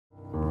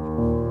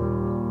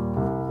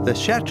The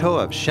Château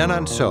of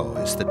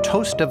Chenonceau is the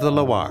toast of the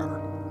Loire.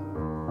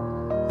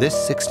 This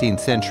 16th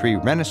century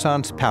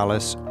Renaissance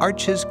palace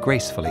arches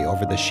gracefully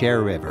over the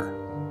Cher River.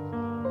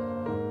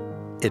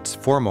 Its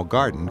formal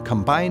garden,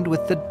 combined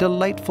with the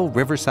delightful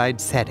riverside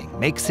setting,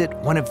 makes it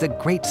one of the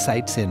great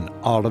sights in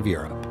all of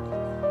Europe.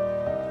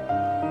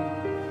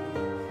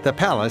 The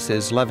palace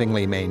is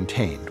lovingly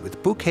maintained,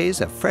 with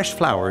bouquets of fresh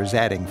flowers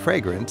adding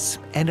fragrance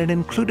and an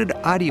included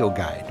audio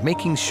guide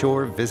making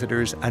sure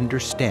visitors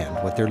understand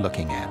what they're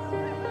looking at.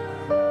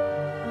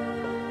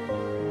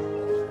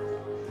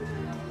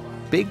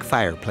 Big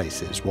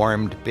fireplaces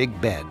warmed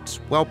big beds,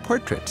 while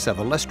portraits of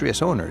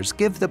illustrious owners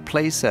give the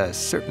place a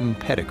certain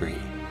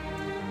pedigree.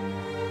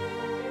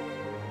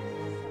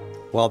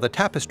 While the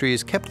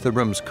tapestries kept the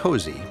rooms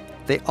cozy,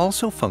 they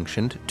also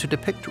functioned to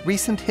depict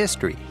recent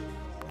history,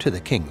 to the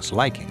king's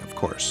liking, of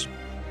course.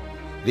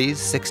 These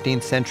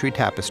 16th century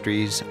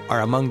tapestries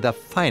are among the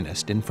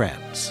finest in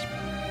France.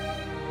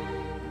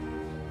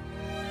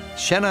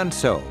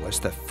 Chenonceau was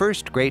the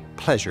first great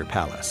pleasure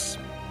palace.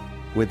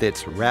 With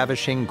its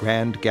ravishing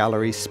grand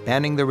gallery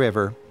spanning the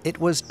river, it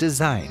was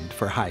designed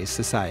for high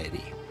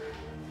society.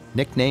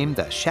 Nicknamed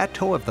the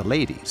Chateau of the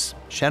Ladies,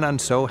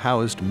 Chenonceau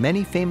housed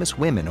many famous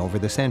women over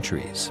the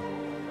centuries.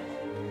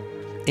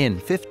 In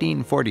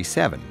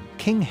 1547,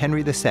 King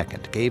Henry II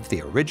gave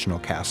the original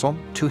castle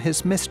to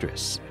his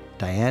mistress,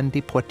 Diane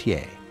de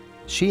Poitiers.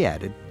 She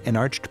added an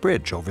arched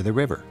bridge over the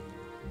river.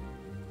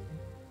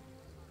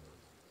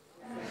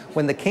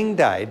 When the king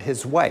died,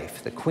 his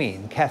wife, the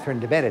queen, Catherine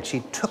de'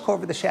 Medici, took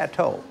over the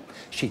chateau.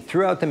 She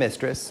threw out the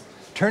mistress,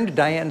 turned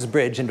Diane's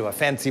bridge into a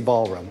fancy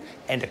ballroom,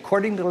 and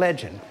according to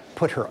legend,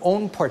 put her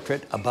own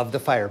portrait above the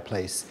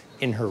fireplace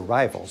in her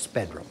rival's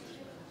bedroom.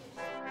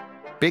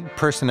 Big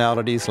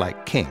personalities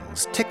like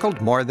kings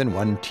tickled more than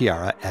one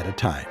tiara at a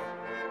time.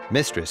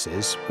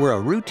 Mistresses were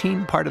a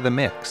routine part of the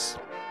mix.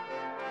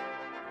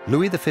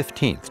 Louis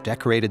XV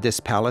decorated this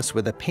palace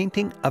with a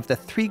painting of the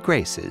Three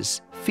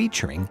Graces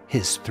featuring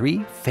his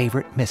 3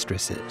 favorite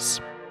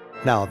mistresses.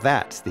 Now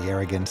that's the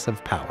arrogance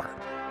of power.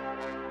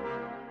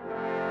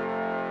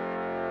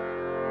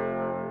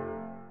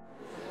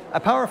 A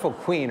powerful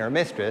queen or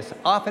mistress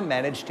often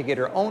managed to get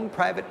her own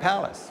private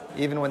palace,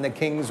 even when the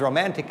king's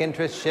romantic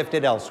interests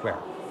shifted elsewhere.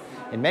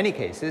 In many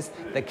cases,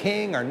 the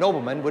king or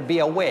nobleman would be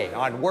away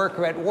on work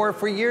or at war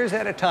for years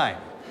at a time,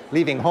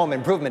 leaving home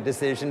improvement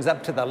decisions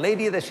up to the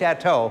lady of the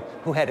chateau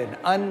who had an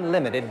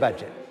unlimited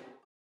budget.